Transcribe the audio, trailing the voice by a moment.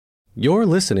You're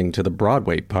listening to the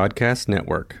Broadway Podcast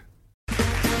Network.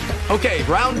 Okay,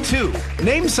 round two.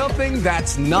 Name something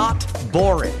that's not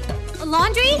boring. A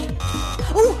laundry?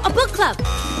 Ooh, a book club.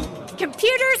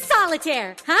 Computer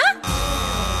solitaire, huh?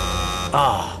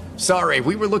 Ah, sorry,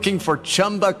 we were looking for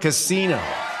Chumba Casino.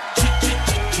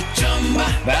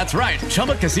 That's right,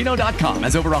 ChumbaCasino.com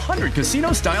has over 100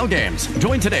 casino-style games.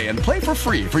 Join today and play for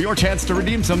free for your chance to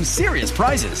redeem some serious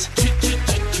prizes.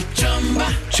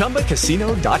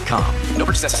 ChumbaCasino.com. No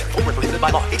purchase necessary. Void where prohibited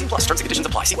by law. 18+ terms and conditions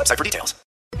apply. See website for details.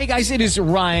 Hey guys, it is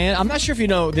Ryan. I'm not sure if you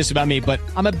know this about me, but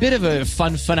I'm a bit of a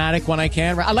fun fanatic when I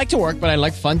can. I like to work, but I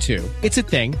like fun too. It's a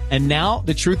thing. And now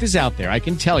the truth is out there. I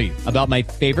can tell you about my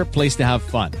favorite place to have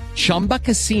fun. Chumba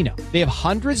Casino. They have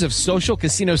hundreds of social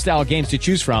casino style games to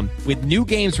choose from with new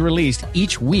games released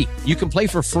each week. You can play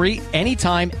for free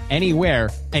anytime, anywhere.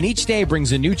 And each day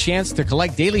brings a new chance to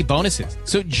collect daily bonuses.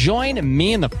 So join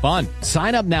me in the fun.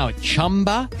 Sign up now at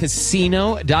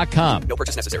ChumbaCasino.com. No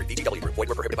purchase necessary. VGW Group. Void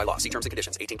where prohibited by law. See terms and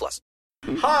conditions. 18+.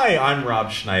 Hi, I'm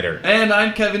Rob Schneider. And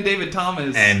I'm Kevin David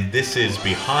Thomas. And this is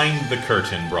Behind the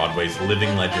Curtain, Broadway's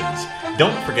Living Legends.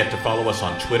 Don't forget to follow us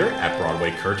on Twitter at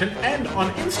Broadway Curtain and on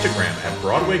Instagram at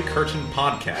Broadway Curtain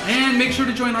Podcast. And make sure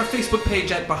to join our Facebook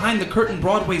page at Behind the Curtain,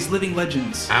 Broadway's Living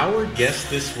Legends. Our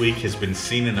guest this week has been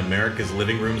seen in America's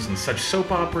living rooms in such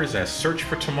soap operas as Search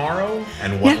for Tomorrow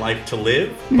and One Life to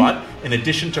Live. But in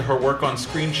addition to her work on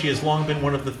screen, she has long been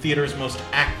one of the theater's most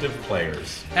active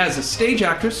players. As a stage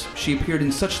actress, she appeared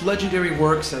in such legendary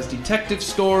works as Detective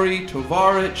Story,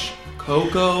 Tovarich,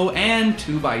 Coco, and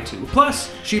 2x2. Plus,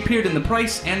 she appeared in The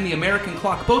Price and The American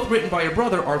Clock, both written by her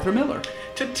brother, Arthur Miller.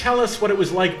 To tell us what it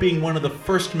was like being one of the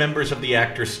first members of the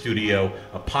Actors Studio,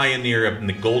 a pioneer in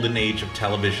the golden age of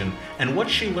television, and what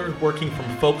she learned working from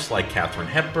folks like Katharine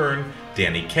Hepburn,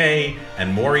 Danny Kaye,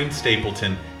 and Maureen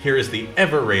Stapleton, here is the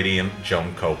ever-radiant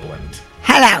Joan Copeland.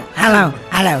 Hello.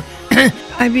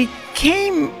 I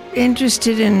became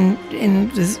interested in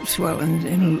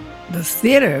the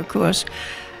theater, of course,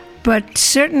 but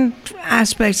certain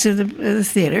aspects of the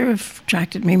theater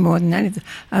attracted me more than any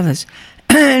others.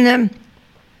 And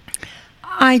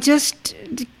I just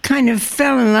kind of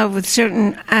fell in love with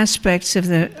certain aspects of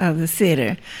the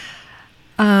theater,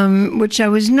 which I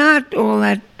was not all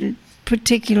that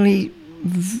particularly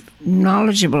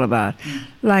knowledgeable about,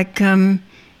 like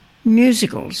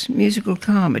musicals, musical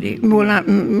comedy. Well, not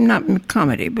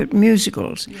comedy, but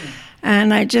musicals. Yeah.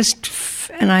 And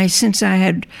since I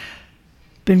had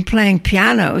been playing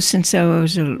piano since I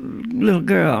was a little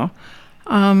girl,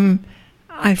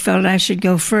 I felt I should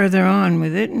go further on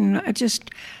with it, and I just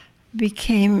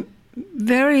became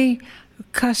very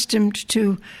accustomed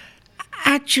to.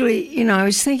 Actually, I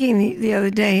was thinking the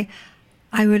other day,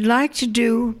 I would like to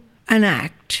do an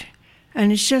act,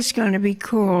 and it's just going to be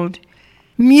called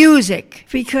music,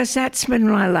 because that's been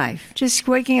my life. Just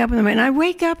waking up in the morning. I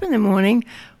wake up in the morning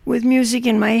with music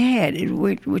in my head,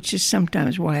 which is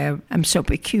sometimes why I'm so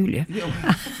peculiar.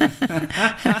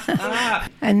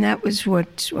 And that was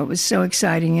what was so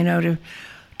exciting,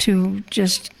 to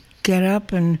just get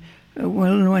up and,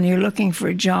 when you're looking for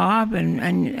a job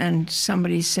and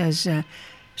somebody says,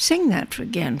 sing that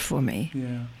again for me.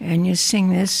 Yeah. And you sing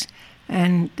this,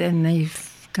 and then they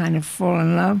kind of fall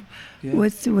in love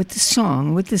with the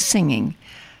song, with the singing.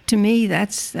 To me,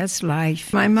 that's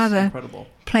life. My mother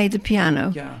played the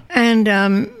piano, and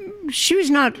she was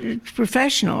not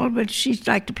professional, but she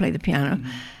liked to play the piano. Mm-hmm.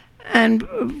 And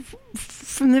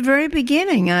from the very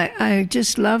beginning, I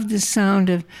just loved the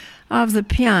sound of the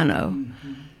piano.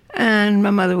 Mm-hmm. And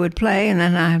my mother would play, and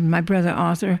then my brother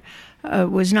Arthur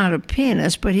was not a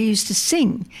pianist, but he used to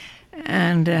sing.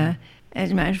 And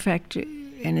as a matter of fact,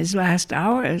 in his last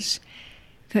hours,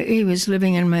 he was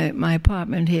living in my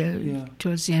apartment here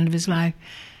towards the end of his life.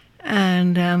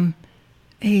 And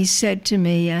he said to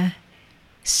me,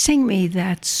 sing me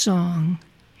that song.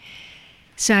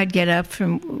 So I'd get up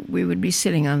we would be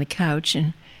sitting on the couch,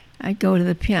 and I'd go to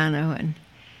the piano,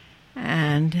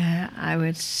 and I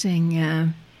would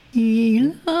sing,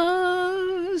 he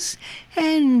loves,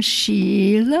 and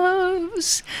she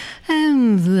loves,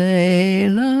 and they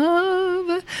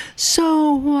love,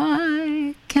 so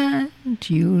why can't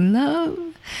you love?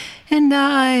 And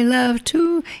I love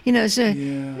too,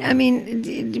 I mean,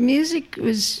 the music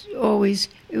was always,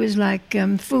 it was like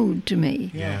food to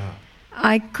me. Yeah.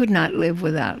 I could not live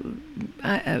without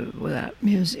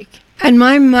music. And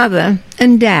my mother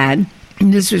and dad,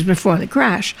 and this was before the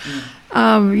crash,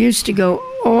 used to go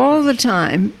all the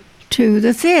time to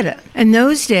the theater. In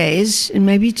those days, and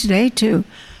maybe today too,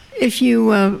 if you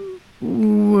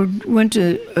went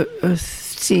to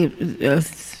see a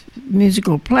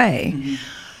musical play,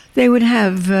 they would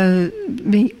have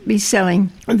be selling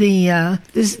the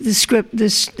script, the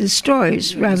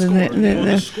stories rather than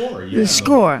the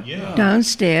score Yeah.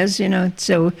 downstairs.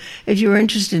 So if you were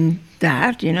interested in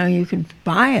that, you could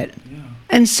buy it.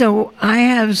 And so I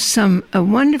have a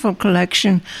wonderful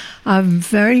collection of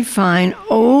very fine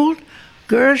old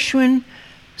Gershwin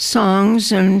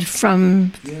songs and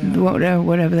from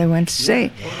whatever they went to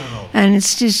say. Wow. And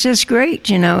it's just great,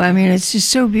 I mean, it's just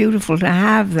so beautiful to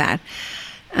have that.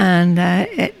 And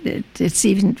it's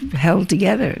even held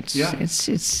together.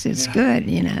 It's good,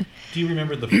 Do you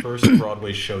remember the first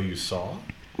Broadway show you saw?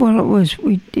 Well,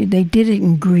 they did it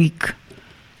in Greek.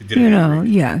 They did it in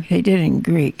Greek? Yeah, they did it in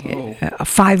Greek. Oh.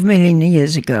 5 million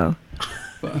years ago.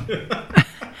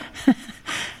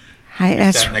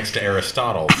 Sat next to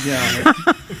Aristotle. Yeah.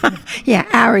 Yeah,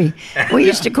 Ari. We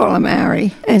used to call him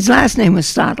Ari. His last name was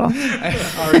Stottle.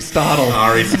 Aristotle.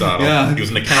 Yeah. He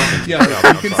was an accountant.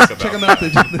 Yeah, you can check him out the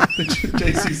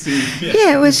JCC.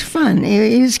 Yeah, it was fun.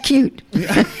 He was cute.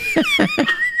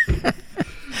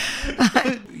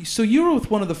 So you were with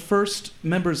one of the first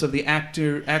members of the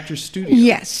actor studio.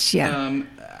 Yes, yeah.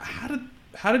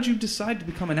 How did you decide to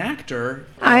become an actor?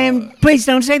 Please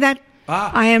don't say that.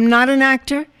 I am not an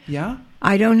actor. Yeah?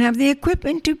 I don't have the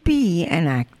equipment to be an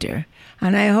actor.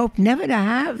 And I hope never to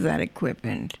have that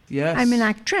equipment. Yes. I'm an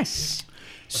actress.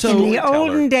 So in the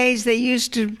olden days, they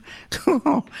used to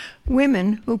call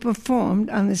women who performed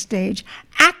on the stage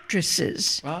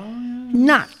actresses,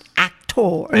 not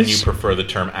actors. And you prefer the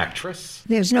term actress?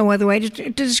 There's no other way to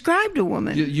describe a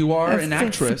woman. You are an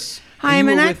actress. I am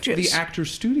you an were actress. With the actor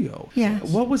studio. Yes.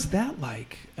 What was that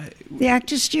like? The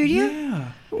actor studio?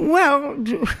 Yeah. Well,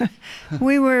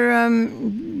 we were a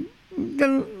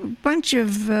bunch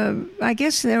of, I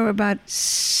guess there were about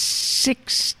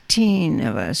 16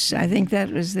 of us. I think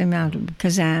that was the amount of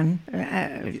Kazan.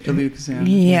 Elia Kazan.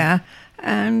 Yeah.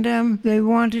 And they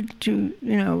wanted to,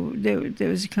 there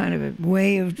was kind of a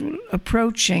way of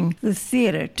approaching the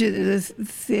theater, to the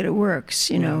theater works,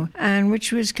 and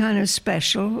which was kind of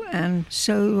special. And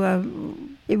so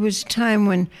it was a time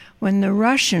when the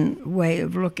Russian way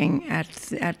of looking at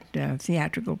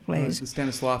theatrical plays. The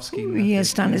Stanislavski.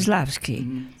 Yes, Stanislavski.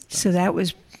 Mm-hmm. So that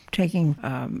was taking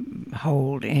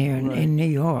hold here in New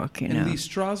York, And Lee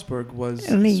Strasberg was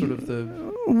sort of the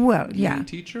lead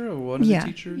teacher, or one of the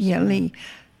teachers? Yeah, Lee.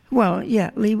 Well,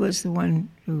 yeah, Lee was the one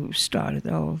who started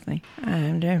the whole thing.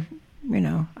 And, I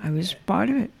was part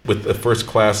of it. With the first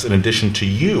class, in addition to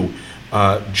you,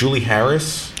 Julie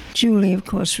Harris? Julie, of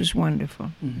course, was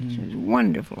wonderful. Mm-hmm. She was a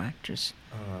wonderful actress.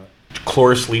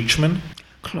 Cloris Leachman?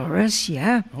 Cloris,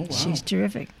 yeah. Oh, wow. She's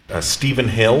terrific. Stephen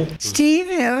Hill? Steve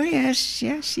Hill, yes,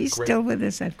 she's still with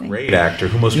us, I think. Great actor,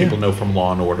 who most people know from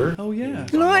Law and Order. Oh, yeah.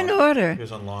 Law and Order. He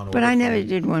was on Law and Order. But I never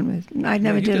did one with. I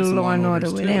never you did did a some Law and Order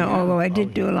Orders with too, him. yeah. Although I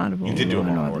did do a lot of You did do a Law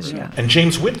and Orders, Order. yeah. And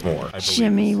James Whitmore, I believe.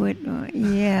 Jimmy Whitmore,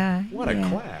 yeah. What a yeah.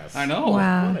 class. I know.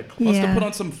 Wow. Must yeah. have put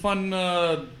on some fun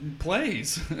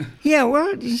plays. Yeah,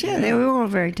 well, they were all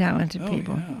very talented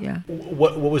people. Yeah.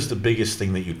 What was the biggest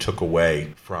thing that you took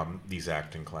away from these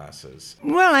acting classes?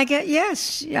 Well, I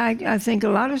think a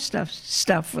lot of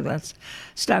stuff with us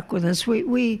stuck with us. We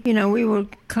were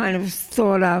kind of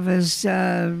thought of as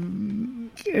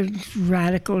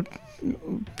radical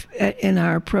in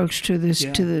our approach to this.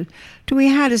 We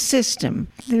had a system.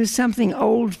 There was something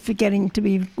getting to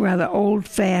be rather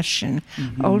old-fashioned.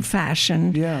 Mm-hmm.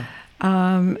 Old-fashioned. Yeah.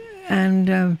 And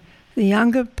the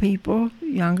younger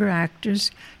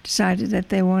actors, decided that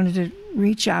they wanted to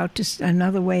reach out to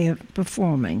another way of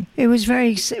performing. It was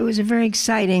a very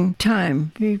exciting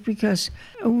time because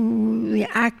the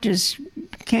actors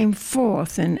came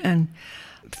forth and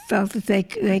felt that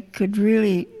they could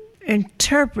really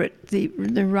interpret the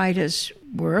writer's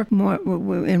work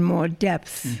in more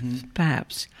depth,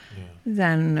 perhaps,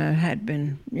 than had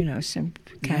been,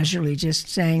 casually just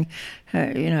saying,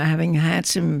 having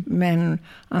handsome men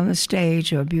on the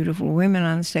stage or beautiful women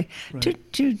on the stage, to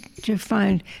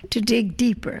dig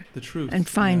deeper, the truth, and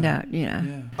find out,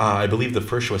 I believe the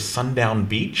first show was Sundown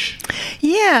Beach.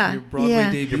 Yeah, Your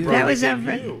Broadway debut. Your that Broadway was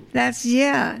debut.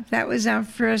 that was our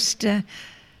first. I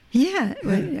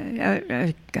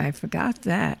forgot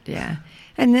that. Yeah.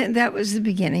 And that was the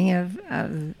beginning of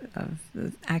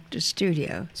the actor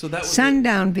studio. So that was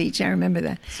Sundown Beach. I remember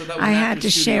that. So that was I an had actor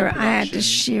to studio share. I had to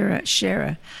production.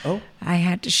 share. Oh. I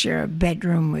had to share a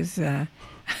bedroom with. What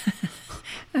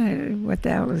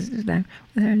the hell was her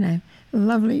name?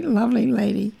 Lovely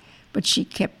lady, but she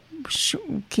kept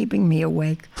keeping me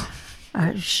awake.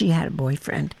 She had a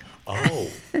boyfriend. Oh.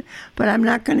 But I'm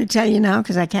not going to tell you now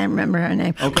because I can't remember her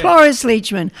name. Okay. Cloris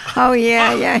Leachman. Oh,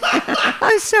 yeah.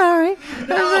 I'm sorry.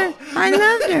 I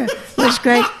loved her. It was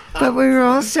great. But we were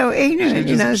all so ignorant,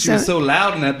 She was so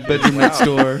loud in that bedroom next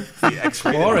door. The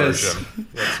X-rated Boris. version.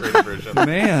 The X-rated version.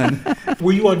 Man.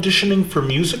 Were you auditioning for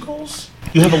musicals?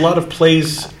 You have a lot of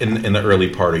plays in the early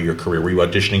part of your career. Were you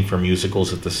auditioning for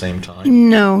musicals at the same time?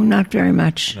 No, not very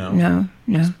much. No.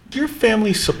 Is your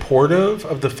family supportive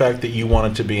of the fact that you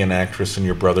wanted to be an actress and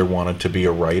your brother wanted to be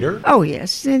a writer? Oh,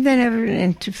 yes. They never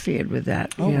interfered with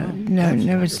that. Oh, yeah. wow. No,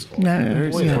 never.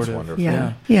 Very Boy, that's supportive. wonderful.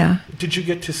 Yeah. Did you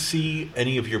get to see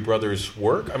any of your brother's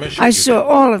work? I saw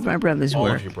all of my brother's all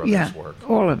work. of your brother's work.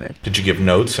 All of it. Did you give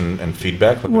notes and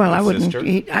feedback? Like Well, with I your wouldn't.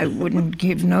 sister? I wouldn't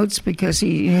give notes because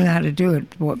he knew how to do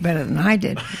it better than I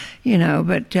did,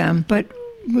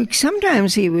 But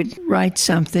sometimes he would write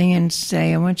something and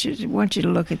say, "I want you to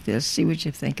look at this, see what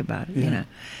you think about it."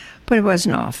 But it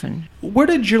wasn't often. Where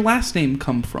did your last name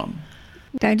come from?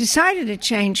 I decided to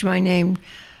change my name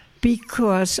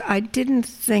because I didn't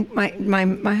think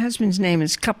my husband's name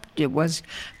was Kupchik,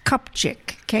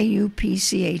 Kupchik.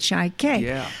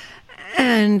 Yeah.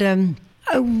 And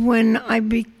when I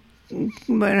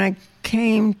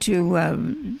came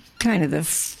to kind of the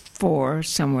fore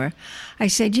somewhere, I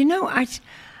said, I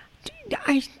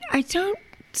don't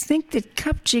think that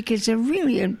Kupchik is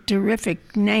really a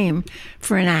terrific name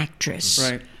for an actress.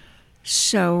 Right.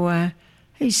 So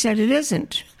he said it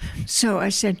isn't. So I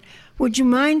said, would you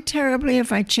mind terribly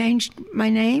if I changed my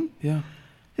name? Yeah.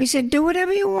 He said, do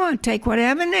whatever you want. Take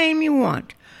whatever name you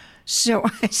want. So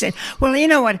I said, well, you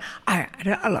know what?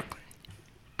 Look,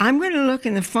 I'm going to look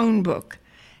in the phone book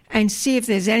and see if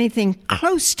there's anything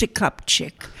close to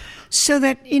Kupchik. So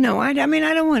that, I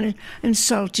don't want to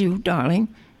insult you, darling,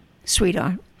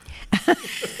 sweetheart.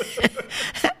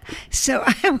 So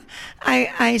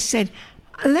I said,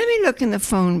 let me look in the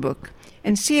phone book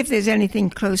and see if there's anything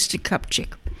close to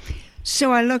Kupchik.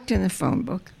 So I looked in the phone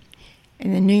book,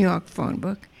 in the New York phone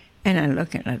book, and I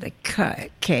looked at the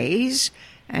K's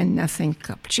and nothing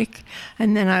Kupchik.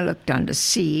 And then I looked under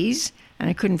C's, and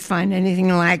I couldn't find anything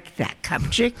like that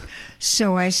Kupchik.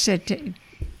 So I said to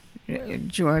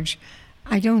George,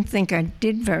 I don't think I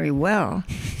did very well.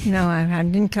 I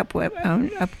didn't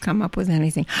come up with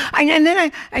anything. And then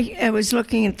I was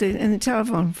looking at in the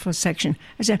telephone for section.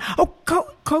 I said, "Oh,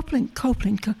 Copeland. How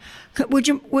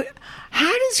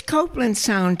does Copeland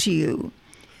sound to you?"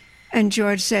 And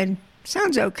George said,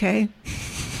 "Sounds okay."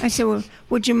 I said, "Well,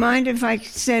 would you mind if I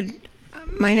said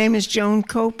my name is Joan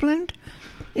Copeland?"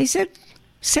 He said,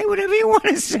 "Say whatever you want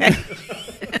to say."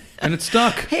 And it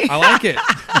stuck. I like it.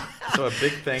 So a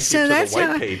big thank you to the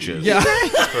White Pages. Yeah.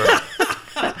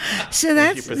 So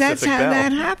that's how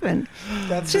that happened.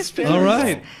 That's just all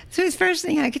right. So it's the first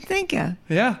thing I could think of.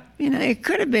 Yeah. It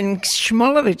could have been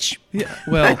Shmulovich. Yeah.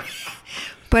 Well,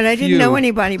 but I didn't know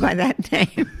anybody by that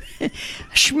name.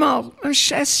 Shmul,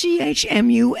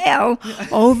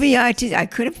 SCHMULOVIT. I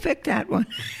could have picked that one.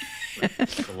 A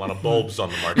lot of bulbs on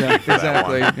the market. yeah, for that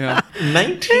exactly. one. Yeah.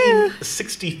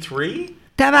 1963?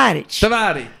 Tavares.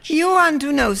 You want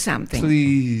to know something?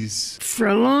 Please. For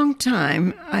a long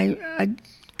time, I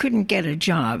couldn't get a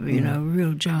job,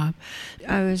 real job.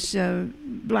 I was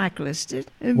blacklisted.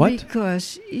 What?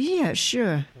 Because, yeah,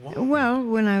 sure. Wow. Well,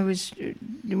 when it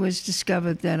was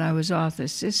discovered that I was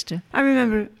Arthur's sister. I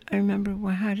remember,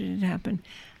 well, how did it happen?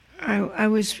 I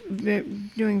was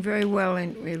doing very well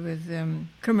with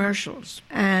commercials.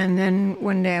 And then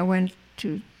one day I went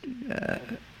to...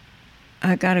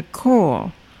 I got a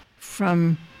call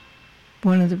from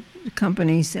one of the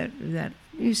companies that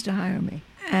used to hire me.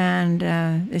 And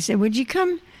they said, would you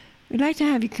come? We'd like to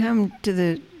have you come to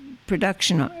the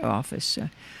production office.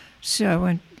 So I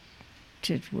went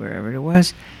to wherever it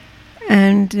was.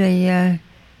 And they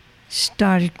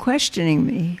started questioning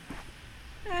me.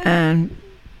 And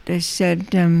they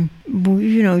said,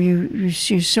 we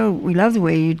love the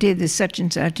way you did this such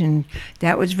and such. And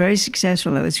that was very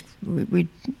successful. It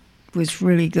was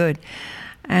really good.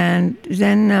 And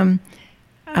then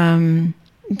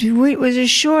it was a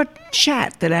short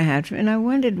chat that I had, and I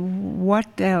wondered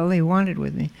what the hell they wanted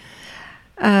with me.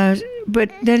 But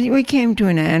then we came to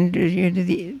an end.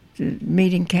 The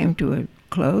meeting came to a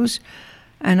close,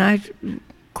 and I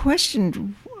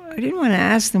questioned. I didn't want to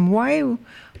ask them why are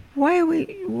we,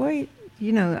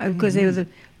 because they were the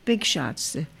big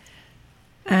shots,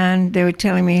 and they were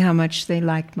telling me how much they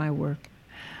liked my work.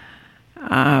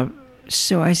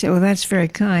 So I said, well, that's very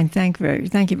kind. Thank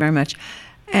you very much.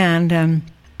 And,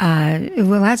 it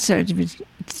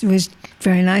was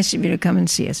very nice of you to come and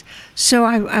see us. So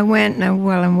I went, and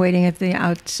I'm waiting at the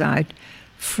outside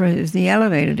for the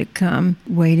elevator to come,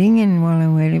 waiting, and while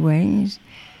I'm waiting,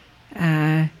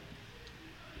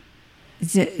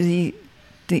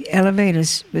 the elevator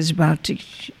was about to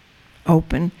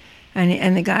open,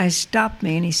 And the guy stopped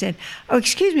me and he said, "Oh,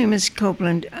 excuse me, Miss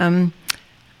Copeland.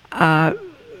 Are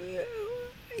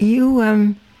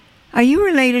you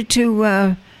related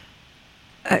to?"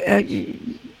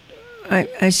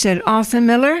 I said, "Arthur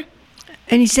Miller?"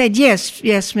 And he said, "Yes,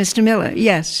 Mr. Miller,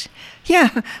 yes."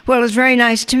 "Yeah, well, it was very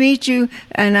nice to meet you,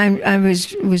 and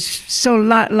it was so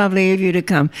lovely of you to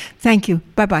come. Thank you.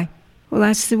 Bye-bye." Well,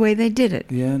 that's the way they did it.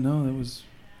 Yeah, no, it was...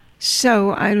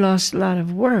 So I lost a lot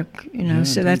of work, Yeah,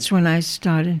 so that's when I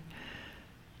started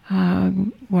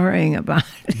worrying about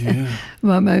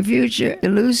about my future. You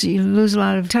lose a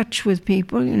lot of touch with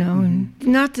people, and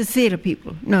not the theater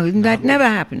people. No, that never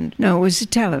happened. No, it was the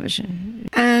television.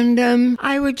 And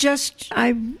I would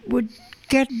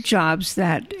get jobs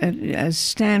that as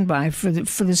standby for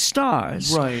the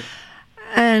stars. Right.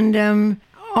 And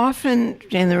often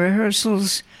in the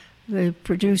rehearsals, the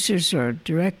producers or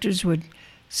directors would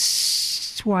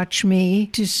watch me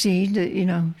to see that,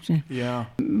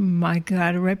 I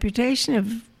got a reputation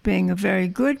of being a very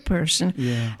good person,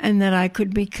 and that I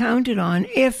could be counted on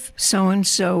if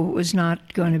so-and-so was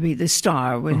not going to be the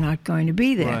star, was not going to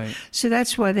be there. Right. So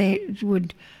that's why they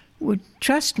would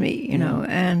trust me,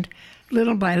 and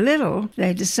little by little,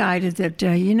 they decided that,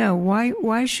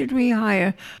 why should we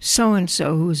hire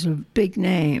so-and-so who's a big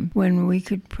name when we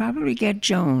could probably get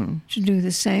Joan to do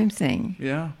the same thing?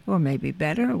 Yeah. Or maybe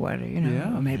better, or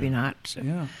maybe not. So.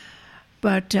 Yeah.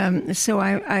 But so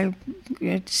I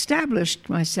established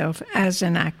myself as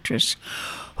an actress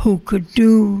who could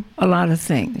do a lot of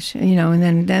things, and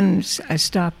then I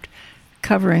stopped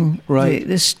covering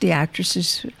the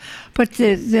actresses, but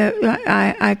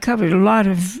I covered a lot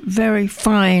of very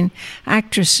fine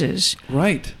actresses,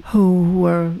 right, who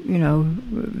were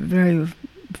very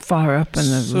far up in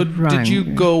the So rung. did you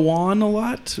go on a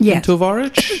lot in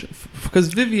Tovarich?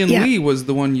 Because Vivian Lee was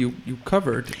the one you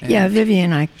covered. Yeah,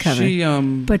 Vivian I covered. She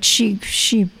but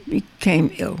she became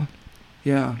ill.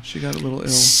 Yeah, she got a little ill.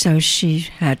 So she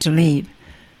had to leave,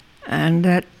 and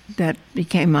that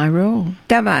became my role.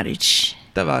 Tavarich.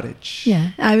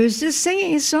 Yeah, I was just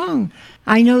singing a song.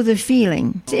 I Know the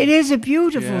Feeling. It is a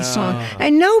beautiful song,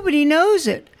 and nobody knows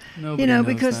it. Nobody knows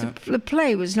because that. the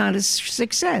play was not a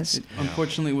success.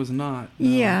 Unfortunately, it was not. No.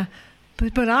 Yeah,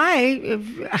 but I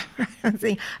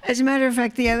think, as a matter of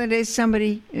fact, the other day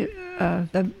somebody,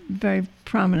 a very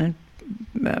prominent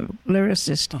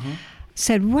lyricist,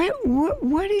 said,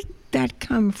 "Where did that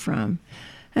come from?"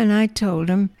 And I told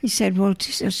him. He said, "Well,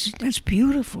 that's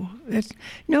beautiful.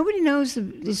 Nobody knows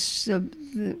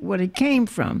what it came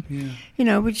from.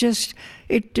 But just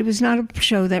it was not a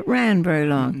show that ran very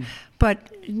long. But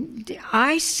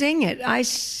I sing it. I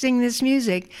sing this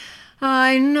music.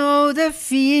 I know the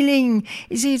feeling."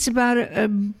 You see, it's about a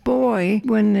boy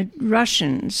when the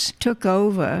Russians took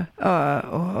over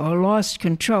or lost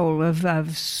control of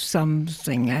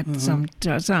something at some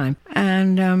time.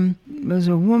 And there was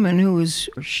a woman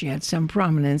she had some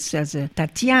prominence as a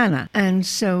Tatiana. And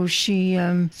so she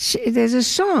there's a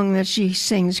song that she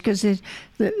sings because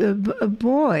a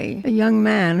boy, a young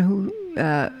man who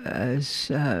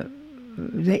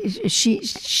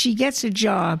she gets a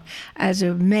job as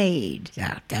a maid.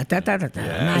 Imagine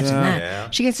that. Yeah.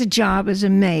 She gets a job as a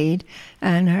maid,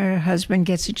 and her husband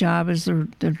gets a job as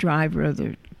the driver of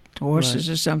the horses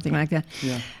or something like that.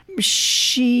 Yeah.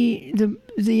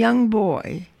 The young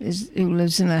boy who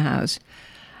lives in the house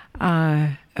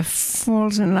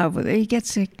falls in love with her. He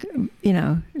gets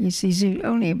he's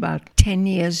only about 10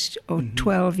 years or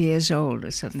 12 years old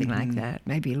or something like that,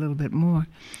 maybe a little bit more.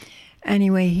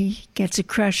 Anyway, he gets a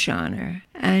crush on her,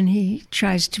 and he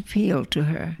tries to appeal to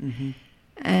her.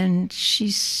 And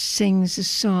she sings a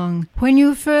song. When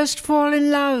you first fall in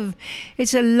love,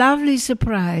 it's a lovely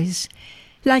surprise,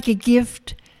 like a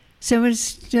gift.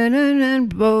 Someone's and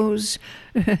bows.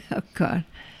 Oh, God.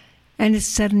 And it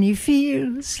suddenly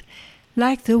feels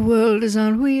like the world is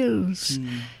on wheels,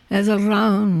 as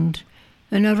around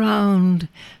and around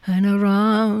and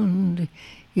around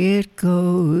it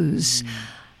goes.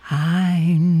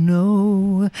 I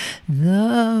know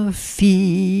the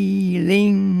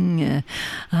feeling,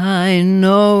 I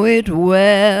know it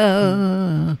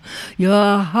well.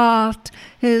 Your heart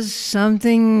is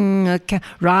something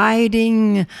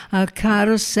riding a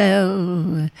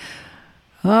carousel.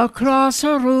 Across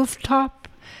a rooftop,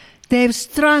 they've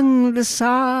strung the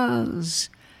stars.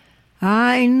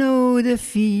 I know the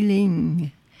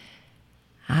feeling,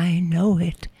 I know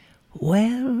it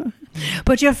well.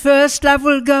 But your first love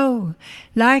will go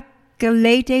like a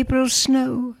late April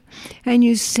snow, and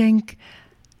you think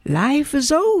life is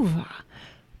over.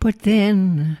 But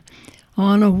then,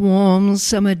 on a warm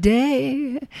summer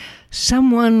day,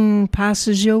 someone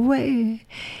passes your way,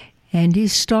 and he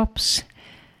stops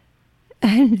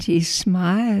and he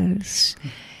smiles.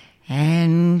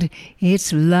 And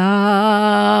it's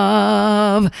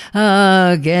love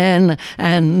again,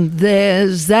 and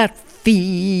there's that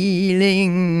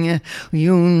feeling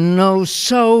you know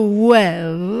so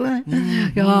well.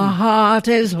 Your heart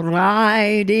is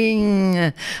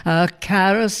riding a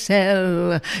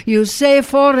carousel. You say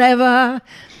forever,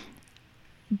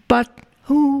 but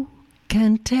who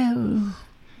can tell?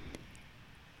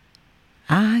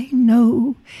 I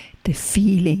know the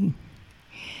feeling.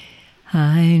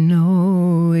 I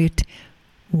know it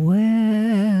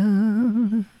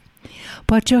well.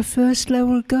 But your first love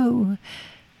will go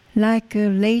like a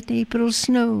late April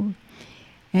snow,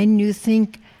 and you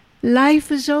think life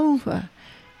is over.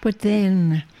 But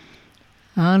then,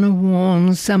 on a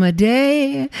warm summer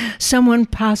day, someone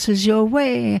passes your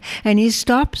way, and he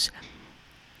stops,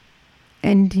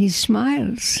 and he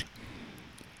smiles.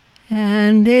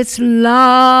 And it's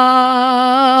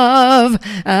love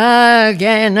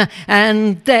again,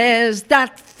 and there's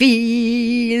that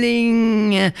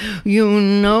feeling you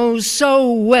know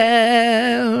so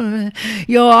well.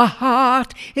 Your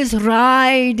heart is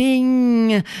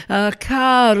riding a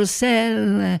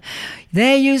carousel.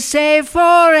 There you say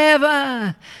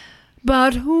forever,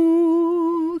 but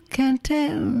who can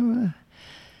tell?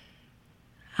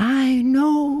 I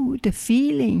know the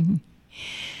feeling.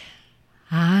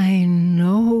 I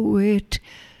know it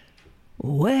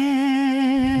well.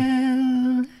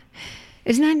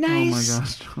 Isn't that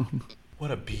nice? Oh my gosh.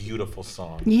 What a beautiful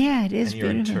song. Yeah, it is And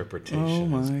your beautiful. interpretation Oh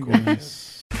my is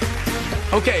goodness.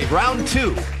 Okay, round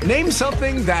two. Name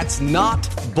something that's not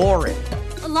boring.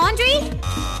 A laundry?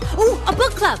 Ooh, a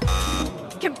book club.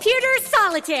 Computer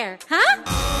solitaire,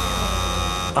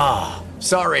 huh?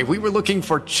 Sorry, we were looking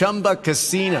for Chumba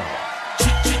Casino.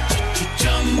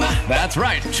 That's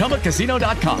right.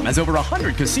 ChumbaCasino.com has over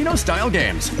 100 casino-style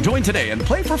games. Join today and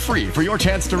play for free for your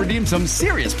chance to redeem some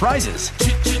serious prizes.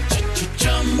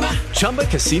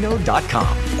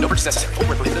 ChumbaCasino.com. No purchase necessary. Void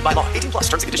where prohibited by law. 18 plus.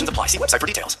 Terms and conditions apply. See website for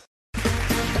details.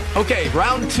 Okay,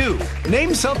 round two.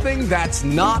 Name something that's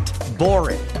not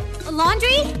boring. A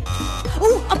laundry?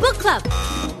 Ooh, a book club.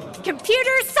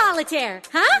 Computer solitaire,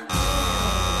 huh?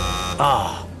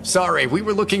 Sorry, we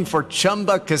were looking for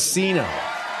Chumba Casino.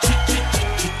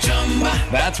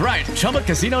 That's right.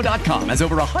 ChumbaCasino.com has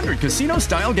over 100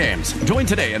 casino-style games. Join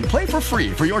today and play for free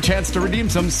for your chance to redeem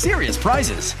some serious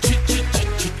prizes.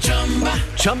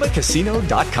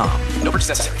 ChumbaCasino.com. No purchase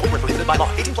necessary. Void where prohibited by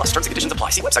law. 18 plus. Terms and conditions apply.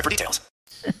 See website for details.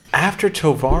 After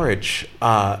Tovarich,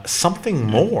 something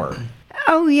more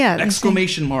Oh, yeah.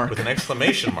 Exclamation mark. with an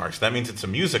exclamation mark. So that means it's a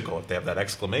musical if they have that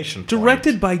exclamation point.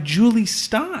 Directed by Julie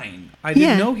Stein. I didn't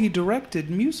Yeah. know he directed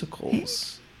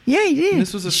musicals. Yeah, he did. And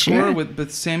this was a Sure. score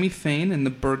with Sammy Fain and the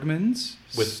Bergmans.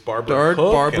 With Barbara Starred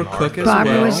Cook. Barbara and Cook Arthur as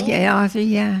Barbara well. was Arthur,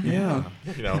 yeah. Yeah.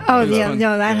 You know, Oh, it was yeah, fun.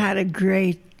 no, that had a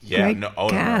great No.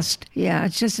 cast. Yeah,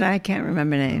 it's just that I can't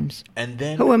remember names. And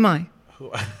then Who am I?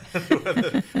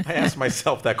 I ask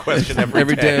myself that question every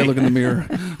Every day I look in the mirror.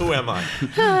 Who am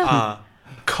I?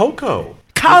 Coco.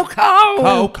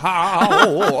 Coco!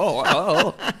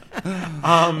 Cow.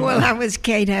 Well, that was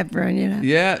Kate Hepburn, you know.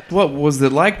 Yeah. What was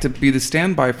it like to be the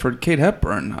standby for Kate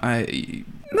Hepburn? It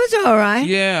was all right.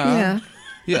 Yeah.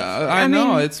 Yeah. I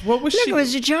know. mean, It's what was look, she? it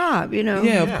was a job, you know.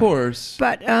 Yeah, of course.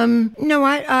 But no,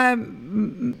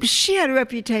 she had a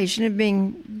reputation of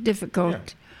being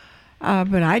difficult,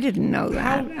 but I didn't know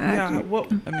that. I don't.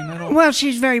 Well,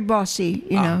 she's very bossy,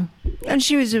 you know, and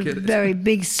she was a Get it. very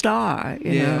big star,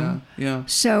 you know. Yeah.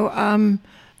 So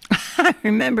I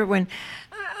remember when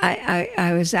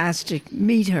I was asked to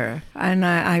meet her, and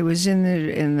I was in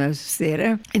the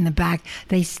theater in the back.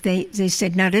 They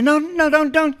said, no,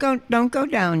 don't go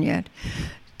down yet.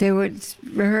 They were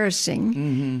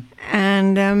rehearsing,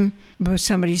 and but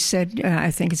somebody said, I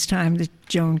think it's time that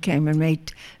Joan came and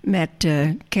met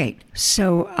Kate.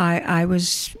 So I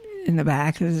was in the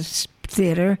back of the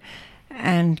theater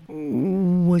and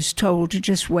was told to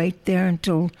just wait there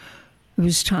until it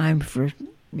was time for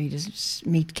me to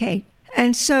meet Kate.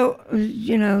 And so,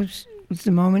 you know,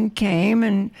 the moment came,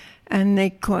 and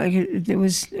there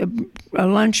was a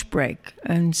lunch break,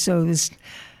 and so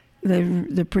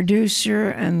the producer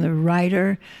and the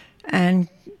writer and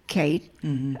Kate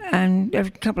and a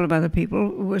couple of other people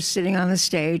were sitting on the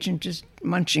stage and just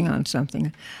munching on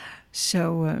something.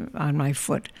 So on my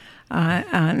foot,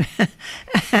 and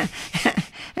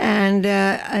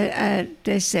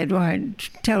they said, "Well,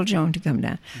 tell Joan to come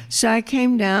down." So I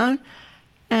came down.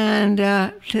 And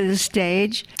to the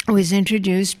stage, I was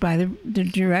introduced by the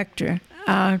director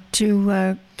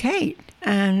to Kate.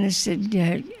 And I said,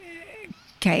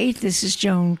 Kate, this is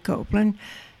Joan Copeland.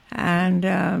 And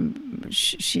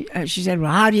she said,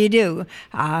 well, how do you do?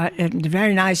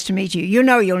 Very nice to meet you. You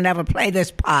know you'll never play this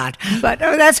part, but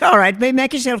that's all right.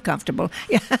 Make yourself comfortable.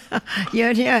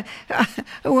 Yeah.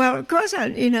 Well, of course,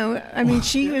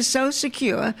 she was so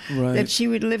secure that she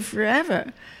would live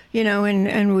forever,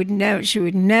 and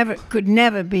could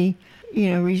never be,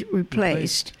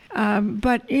 replaced.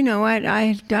 But I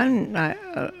had done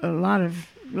a lot of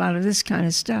this kind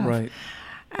of stuff, right?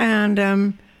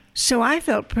 And so I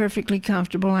felt perfectly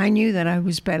comfortable. I knew that I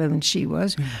was better than she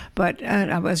was, but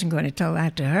I wasn't going to tell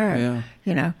that to her,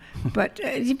 But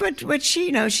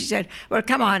she, she said, "Well,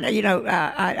 come on,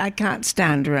 I can't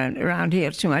stand around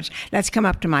here too much. Let's come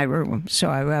up to my room." So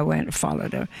I went and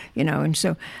followed her, and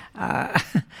so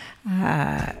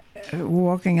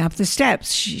walking up the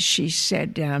steps, she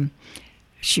said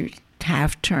she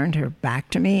half turned her back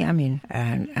to me. I mean,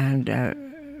 and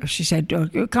she said,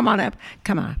 oh, come on up.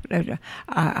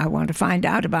 I want to find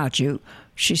out about you.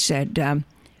 She said,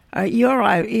 you're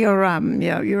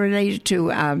related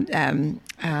to,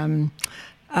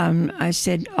 I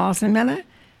said, Arthur Miller?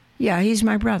 Yeah, he's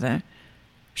my brother.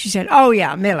 She said, oh,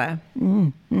 yeah, Miller.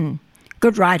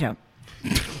 Good writer.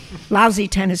 Lousy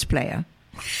tennis player.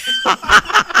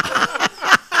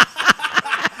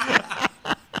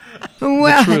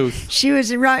 Well, she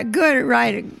was good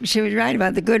writer. She was right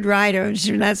about the good writer.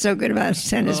 She was not so good about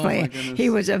tennis player. He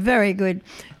was a very good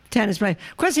tennis player.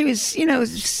 Of course, he was,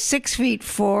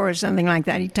 6'4" or something like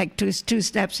that. He'd take two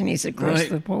steps and he's across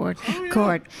the court.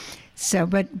 So,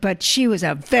 but she was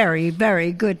a very,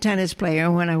 very good tennis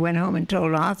player. When I went home and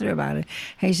told Arthur about it,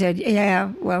 he said,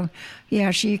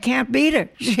 you can't beat her.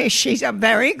 She's a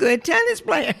very good tennis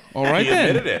player. All right, he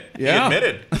admitted it. Yeah. He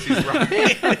admitted she's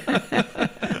right.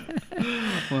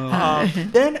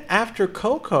 Then after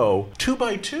Coco,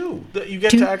 2x2, you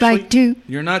get to actually... 2x2.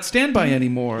 You're not standby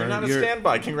anymore. You're not a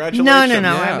standby. Congratulations. No.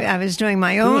 Yeah. I was doing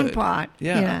my own part.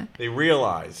 Yeah. They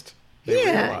realized.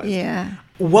 Yeah.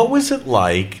 What was it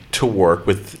like to work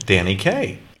with Danny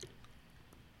Kaye?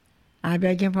 I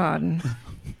beg your pardon.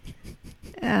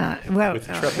 With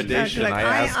trepidation, I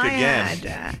ask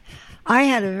again. I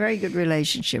had a very good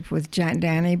relationship with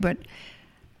Danny, but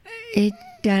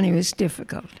Danny was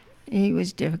difficult. He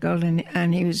was difficult,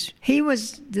 and he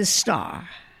was the star.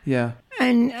 Yeah.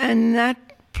 And that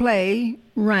play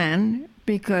ran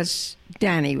because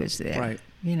Danny was there. Right.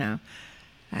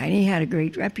 And he had a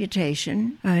great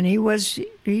reputation, and he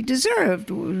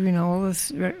deserved, all the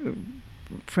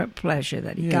pleasure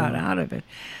that he got out of it.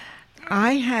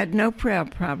 I had no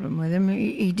problem with him.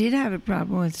 He did have a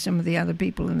problem with some of the other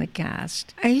people in the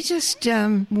cast. He just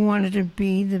wanted to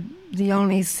be the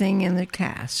only thing in the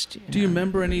cast. Do you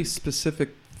remember any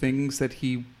specific things that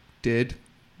he did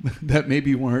that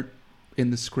maybe weren't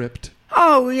in the script?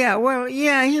 Oh yeah, well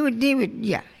yeah, he would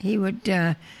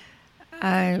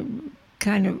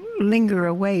kind of linger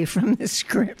away from the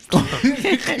script.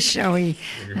 Shall we?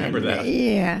 Remember that?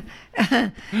 Yeah.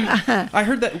 I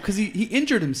heard that because he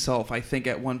injured himself, I think,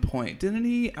 at one point, didn't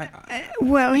he?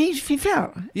 Well, he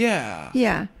fell. Yeah.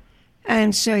 Yeah.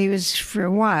 And so he was, for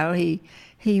a while, he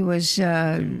was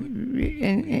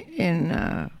in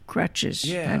crutches.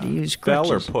 Yeah. Had to use crutches.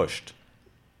 Fell or pushed?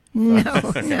 No.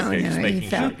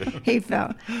 He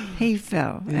fell.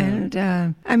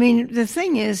 Yeah. And, the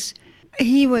thing is,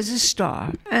 he was a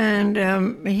star, and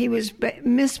he was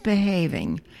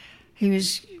misbehaving. He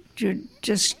was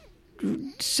just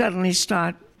suddenly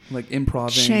start like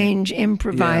improvising,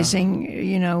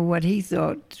 what he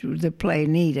thought the play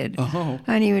needed.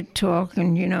 And he would talk,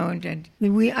 and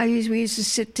we used to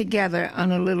sit together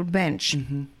on a little bench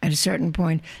at a certain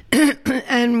point,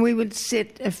 and we would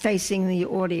sit facing the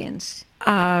audience.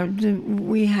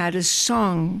 We had a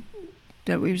song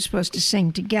that we were supposed to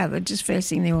sing together, just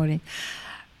facing the audience.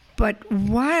 But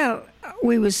while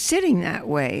we were sitting that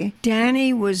way,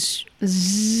 Danny was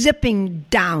zipping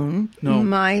down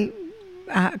my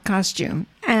costume,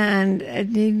 and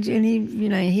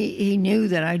he knew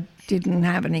that I didn't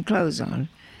have any clothes on.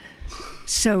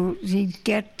 So he'd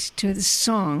get to the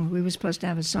song. We were supposed to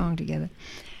have a song together,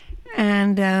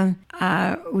 and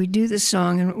we do the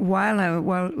song. And while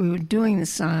we were doing the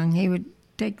song, he would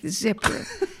take the zipper.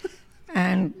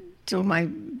 And till my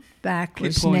back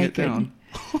was naked.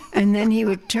 And then he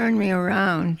would turn me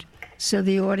around so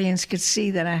the audience could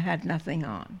see that I had nothing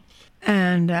on.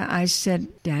 And I said,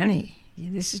 Danny,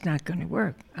 this is not going to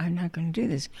work. I'm not going to do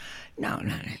this. No.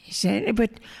 He said,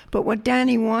 but what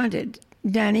Danny wanted,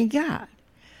 Danny got.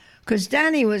 Because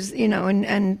Danny was, he's the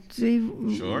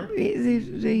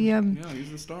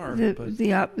star.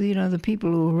 The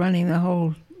people who were running the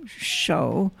whole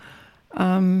show,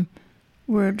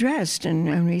 were addressed,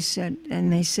 and they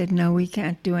said, no, we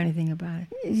can't do anything about it.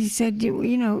 He said,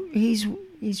 you know, he's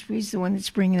the one that's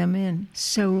bringing them in.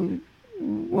 So,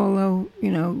 although,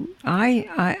 you know,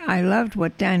 I loved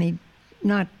what Danny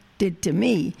not did to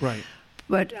me, Right.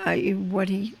 but what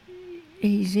he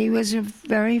was a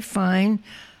very fine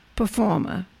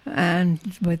performer,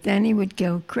 but then he would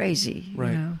go crazy,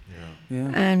 Right. you know.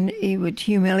 Yeah. And he would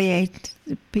humiliate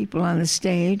the people on the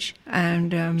stage,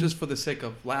 and Just for the sake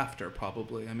of laughter,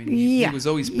 probably. I mean, he was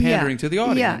always pandering to the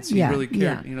audience. He really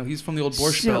cared. You know, he's from the old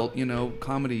Borscht Belt, you know,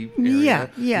 comedy area.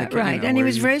 Right. And he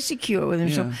was very secure with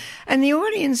himself. And the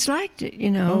audience liked it, you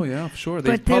know. Oh, yeah, sure.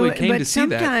 They probably came to see that.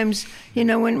 But sometimes, you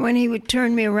know, when he would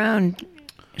turn me around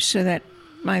so that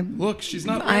Look, she's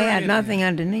not I had wearing nothing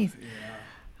underneath,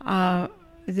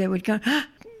 they would go,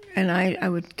 and I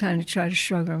would kind of try to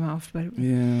shrug them off, but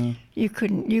you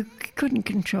couldn't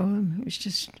control him. It was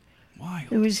just wild.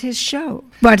 It was his show.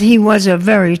 But he was a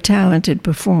very talented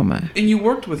performer. And you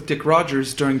worked with Dick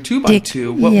Rogers during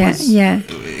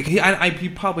 2x2. He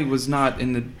probably was not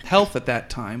in the health at that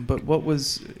time, but do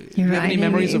you have any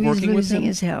memories of working with him? He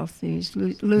was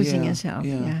losing his health.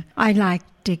 Yeah. I liked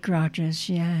Dick Rogers,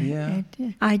 Yeah.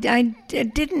 I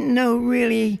didn't know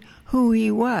really who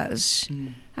he was.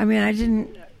 I mean,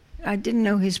 I didn't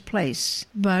know his place,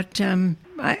 but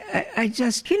I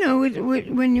just, you know,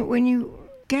 when you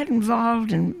get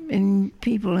involved in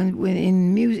people in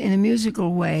a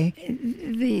musical way,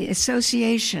 the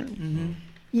association,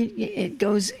 it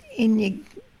goes in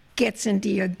gets into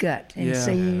your gut, and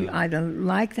so you either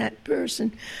like that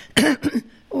person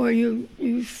or you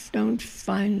don't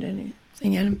find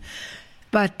anything in him.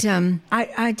 But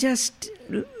I just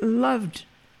loved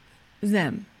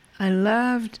them. I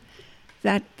loved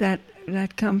that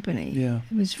company. Yeah.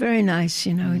 It was very nice,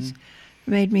 you know. It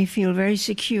made me feel very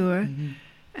secure,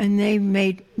 and they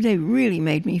really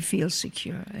made me feel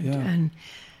secure. And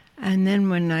then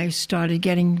when I started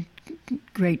getting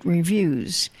great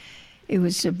reviews, it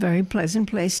was a very pleasant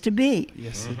place to be.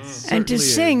 Yes, and to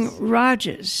sing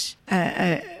Rogers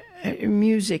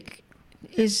music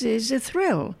is a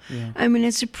thrill. Yeah. I mean,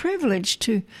 it's a privilege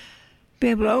to be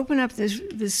able to open up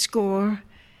the score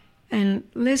and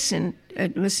listen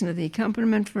to the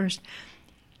accompaniment first,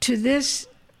 to this,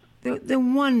 the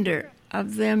wonder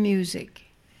of their music.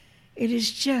 It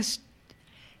is just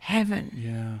heaven.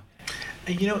 Yeah.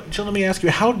 And, you know, Jill, let me ask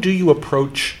you, how do you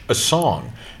approach a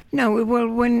song? No, well,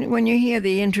 when you hear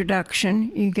the introduction,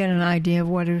 you get an idea of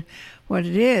what it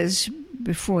is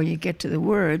before you get to the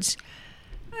words,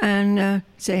 and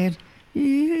say it.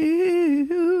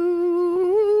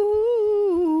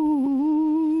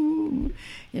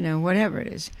 You know, whatever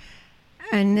it is.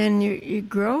 And then you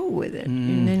grow with it.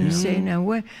 And then you say, now,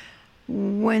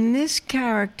 when this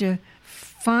character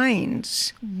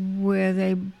finds where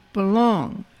they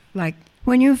belong, like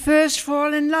when you first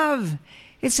fall in love,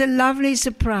 it's a lovely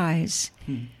surprise.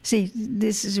 See,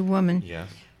 this is a woman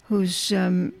who's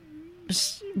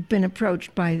been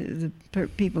approached by the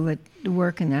people that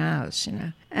work in the house, you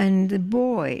know. And the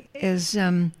boy is...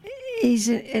 he's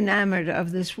enamored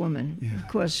of this woman. Of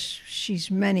course, she's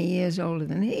many years older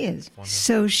than he is. Wonderful.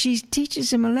 So she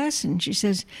teaches him a lesson. She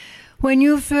says, when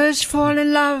you first fall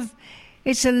in love,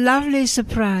 it's a lovely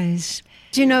surprise.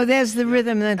 You know, there's the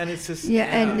rhythm. And it's just, you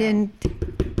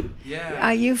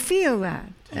feel that.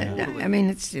 I mean,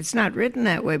 it's not written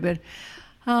that way, but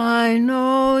I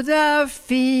know the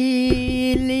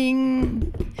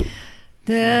feeling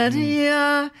that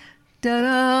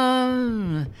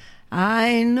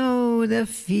I know the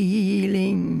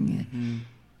feeling.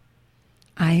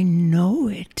 I know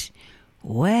it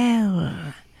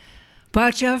well.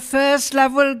 But your first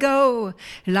love will go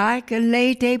like a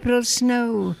late April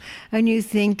snow, and you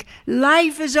think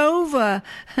life is over.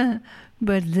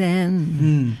 But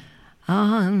then,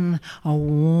 on a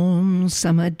warm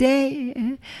summer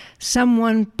day,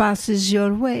 someone passes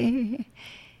your way,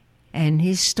 and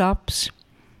he stops,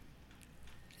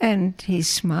 and he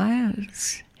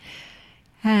smiles.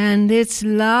 And it's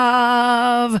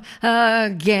love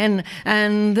again,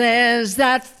 and there's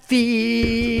that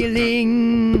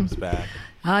feeling. It's back.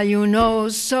 You know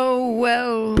so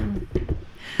well.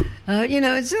 You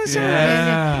know, it's so.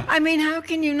 I mean, how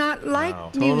can you not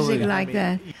like music like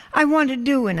that? I want to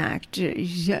do an act.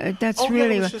 That's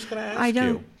really. I was just gonna ask I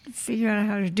don't figure out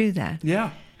how to do that.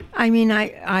 Yeah. I mean,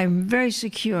 I'm very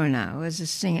secure now as a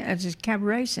singer, as a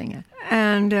cabaret singer,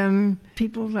 and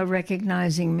people are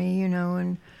recognizing me, you know,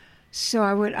 and so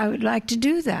I would like to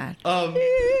do that.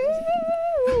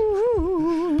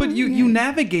 But But you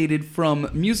navigated from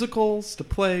musicals to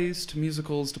plays to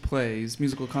musicals to plays,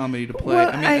 musical comedy to play. Well,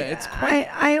 I mean, it's quite...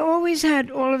 I always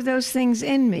had all of those things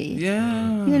in me.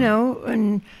 Yeah. You know,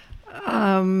 and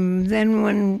then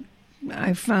when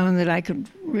I found that I could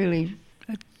really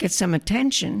get some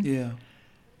attention,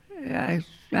 I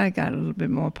got a little bit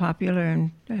more popular,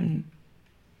 and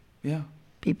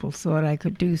people thought I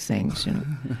could do things. You know.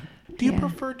 Do you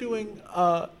prefer doing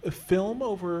film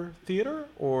over theater,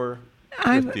 or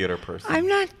you're a theater person? I'm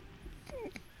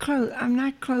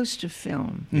not close to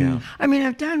film. Yeah. I mean,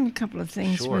 I've done a couple of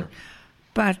things, Sure.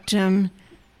 but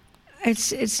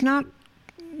it's not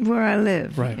where I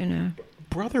live. Right. You know.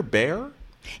 Brother Bear?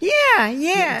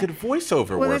 Yeah. Did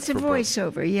voiceover work? Well, that's a for Brother?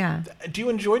 voiceover. Yeah. Do you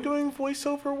enjoy doing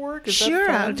voiceover work? Is Sure, that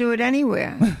fun? I'll do it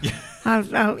anywhere.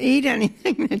 I'll eat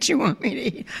anything that you want me to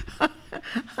eat.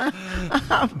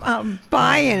 I'll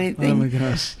buy anything. Oh my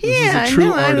gosh! This Yeah, is a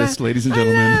true I know, artist, ladies and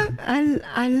gentlemen.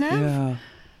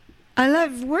 I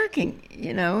love working,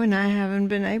 you know, and I haven't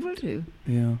been able to.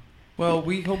 Yeah. Well,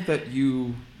 we hope that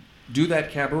you do that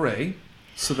cabaret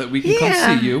so that we can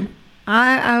come see you.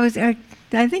 I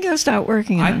think I'll start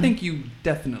working on it. I think you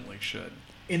definitely should.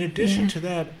 In addition to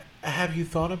that, have you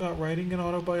thought about writing an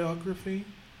autobiography,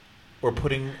 or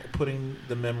putting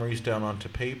the memories down onto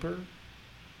paper?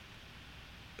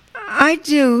 I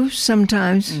do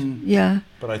sometimes, yeah.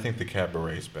 But I think the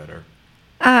cabaret's better.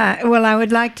 Well, I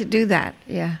would like to do that,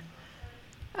 yeah.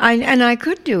 I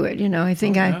could do it, you know. I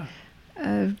think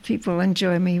people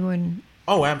enjoy me when...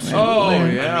 Oh, absolutely. Oh,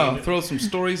 yeah. I mean, throw some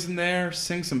stories in there,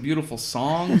 sing some beautiful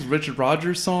songs, Richard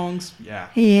Rodgers songs. Yeah.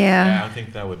 Yeah. I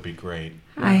think that would be great.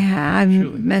 I've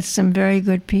met some very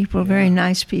good people, very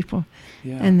nice people,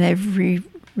 and they've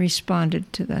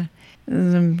responded to the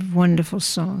wonderful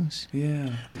songs.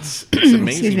 Yeah. It's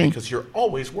amazing because you're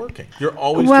always working. You're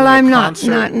always well, doing I'm a not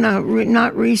concert.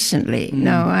 not recently.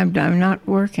 No, I'm not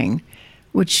working,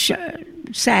 which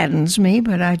saddens me.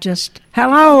 But I just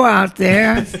hello out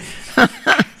there.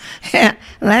 Yeah,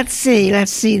 let's see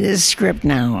this script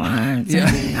now. This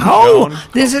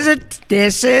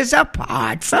is a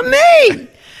part for me.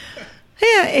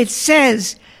 Yeah, it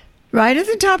says right at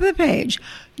the top of the page,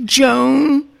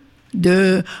 Joan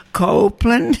de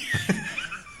Copeland.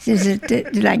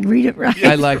 Did I read it right?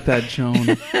 I like that,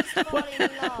 Joan.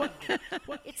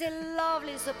 It's a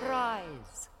lovely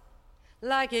surprise,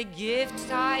 like a gift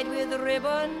tied with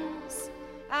ribbons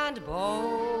and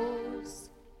bows.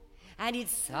 And it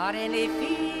suddenly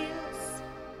feels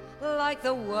like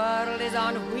the world is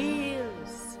on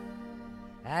wheels,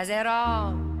 as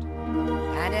around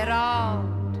and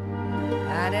around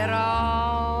and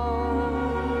around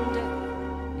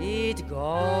it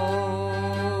goes.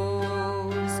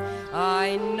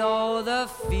 I know the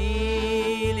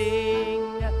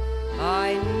feeling,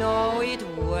 I know it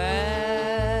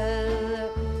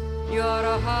well.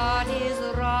 Your heart is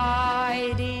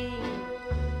riding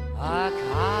a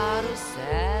carousel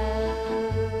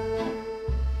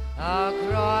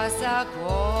across a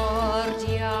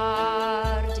courtyard.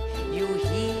 You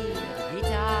hear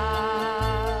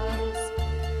guitars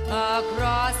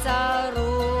across a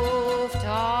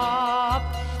rooftop.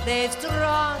 They've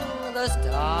strung the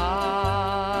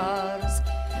stars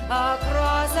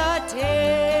across a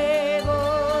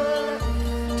table.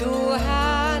 Two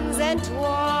hands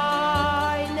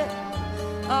entwine.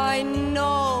 I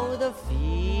know the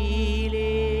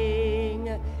feeling.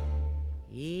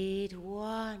 It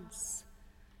once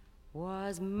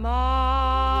was mine.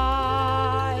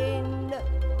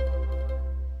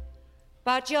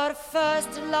 But your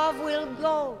first love will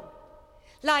go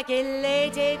like a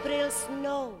late April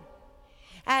snow,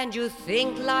 and you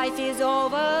think life is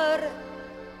over.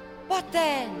 But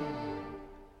then,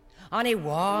 on a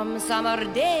warm summer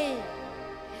day,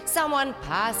 someone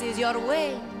passes your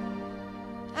way,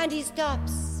 and he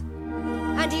stops,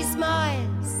 and he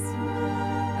smiles,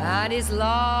 and is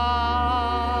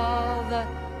love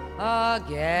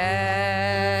again.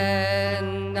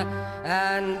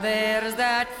 And there's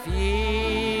that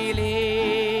feeling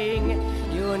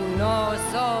you know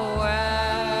so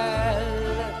well.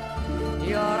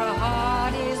 Your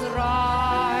heart is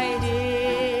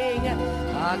riding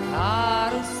a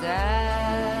carousel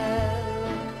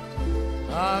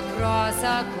across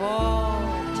a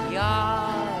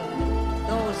courtyard.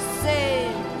 Those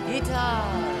same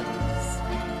guitars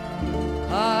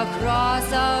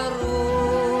across a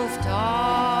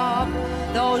rooftop.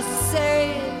 Those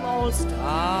same old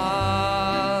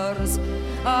stars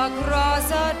across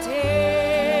a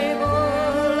table.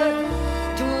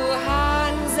 Two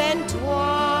hands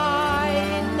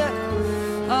entwined.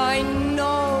 I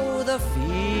know the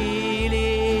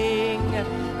feeling,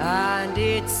 and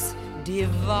it's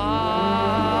divine.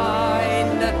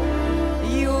 divine.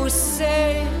 You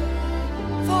say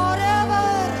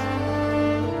forever,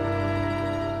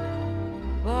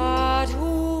 but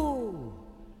who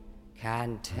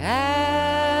can tell?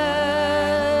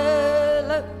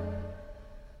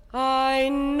 I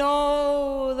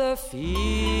know the feeling,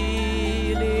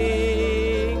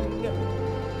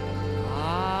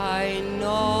 I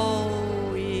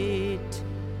know it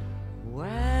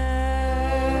well.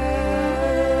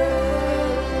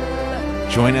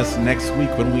 Join us next week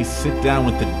when we sit down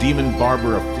with the demon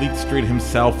barber of Fleet Street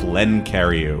himself, Len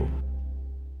Cariou.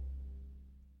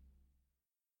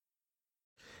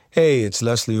 Hey, it's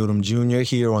Leslie Odom Jr.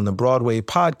 here on the Broadway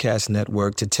Podcast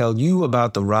Network to tell you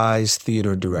about the Rise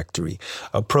Theater Directory,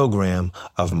 a program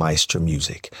of Maestro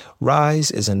Music.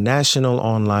 Rise is a national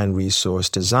online resource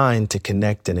designed to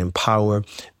connect and empower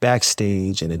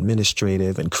backstage and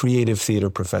administrative and creative theater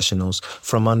professionals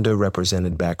from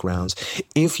underrepresented backgrounds.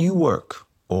 If you work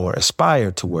or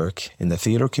aspire to work in the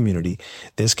theater community,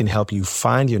 this can help you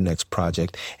find your next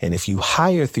project. And if you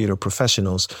hire theater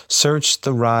professionals, search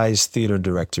the Rise Theater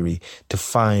Directory to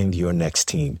find your next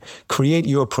team. Create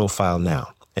your profile now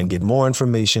and get more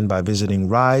information by visiting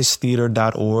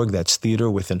risetheater.org. That's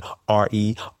theater with an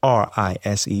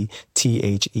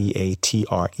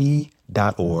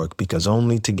RERISETHEATRE.org, because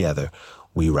only together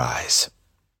we rise.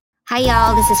 Hi,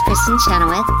 y'all. This is Kristen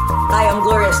Chenoweth. Hi, I'm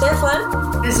Gloria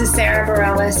Stefan. This is Sarah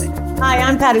Bareilles. Hi,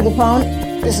 I'm Patti LuPone.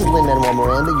 This is Lin-Manuel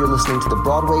Miranda. You're listening to the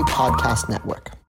Broadway Podcast Network.